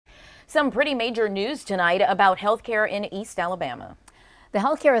Some pretty major news tonight about healthcare in East Alabama. The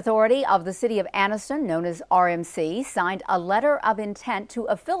Healthcare Authority of the city of Anniston, known as RMC, signed a letter of intent to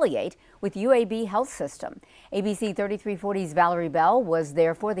affiliate with UAB Health System. ABC 3340's Valerie Bell was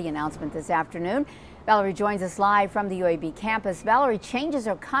there for the announcement this afternoon. Valerie joins us live from the UAB campus. Valerie, changes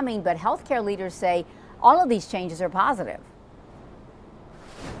are coming, but healthcare leaders say all of these changes are positive.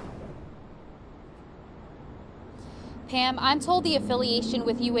 Pam, I'm told the affiliation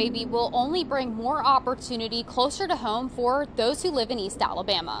with UAB will only bring more opportunity closer to home for those who live in East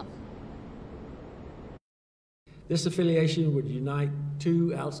Alabama. This affiliation would unite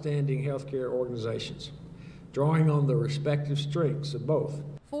two outstanding healthcare organizations, drawing on the respective strengths of both.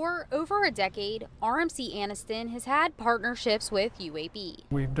 For over a decade, RMC Anniston has had partnerships with UAB.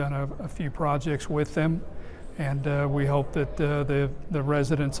 We've done a few projects with them, and we hope that the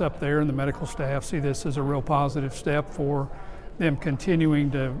residents up there and the medical staff see this as a real positive step for them continuing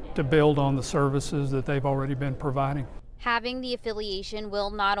to build on the services that they've already been providing. Having the affiliation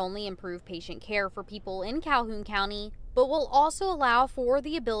will not only improve patient care for people in Calhoun County, but will also allow for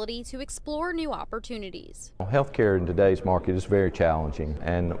the ability to explore new opportunities. Healthcare in today's market is very challenging,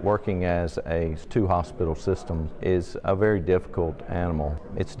 and working as a two-hospital system is a very difficult animal.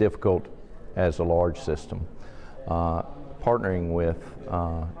 It's difficult as a large system. Partnering with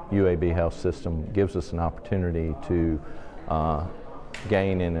UAB Health System gives us an opportunity to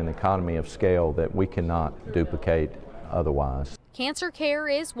gain in an economy of scale that we cannot duplicate otherwise. Cancer care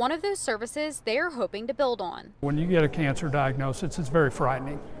is one of those services they're hoping to build on. When you get a cancer diagnosis, it's very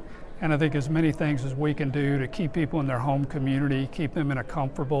frightening. And I think as many things as we can do to keep people in their home community, keep them in a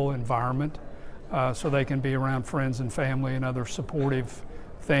comfortable environment so they can be around friends and family and other supportive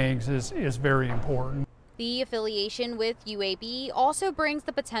things is very important. The affiliation with UAB also brings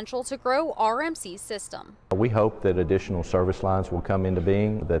the potential to grow RMC's system. We hope that additional service lines will come into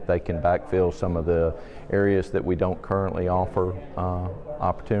being, that they can backfill some of the areas that we don't currently offer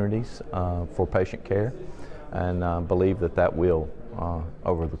opportunities for patient care, and believe that that will,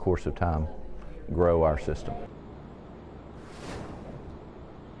 over the course of time, grow our system.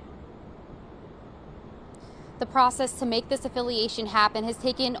 The process to make this affiliation happen has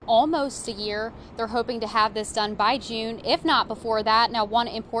taken almost a year. They're hoping to have this done by June, if not before that. Now, one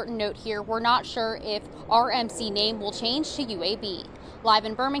important note here, we're not sure if RMC name will change to UAB. Live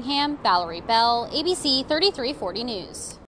in Birmingham, Valerie Bell, ABC 3340 News.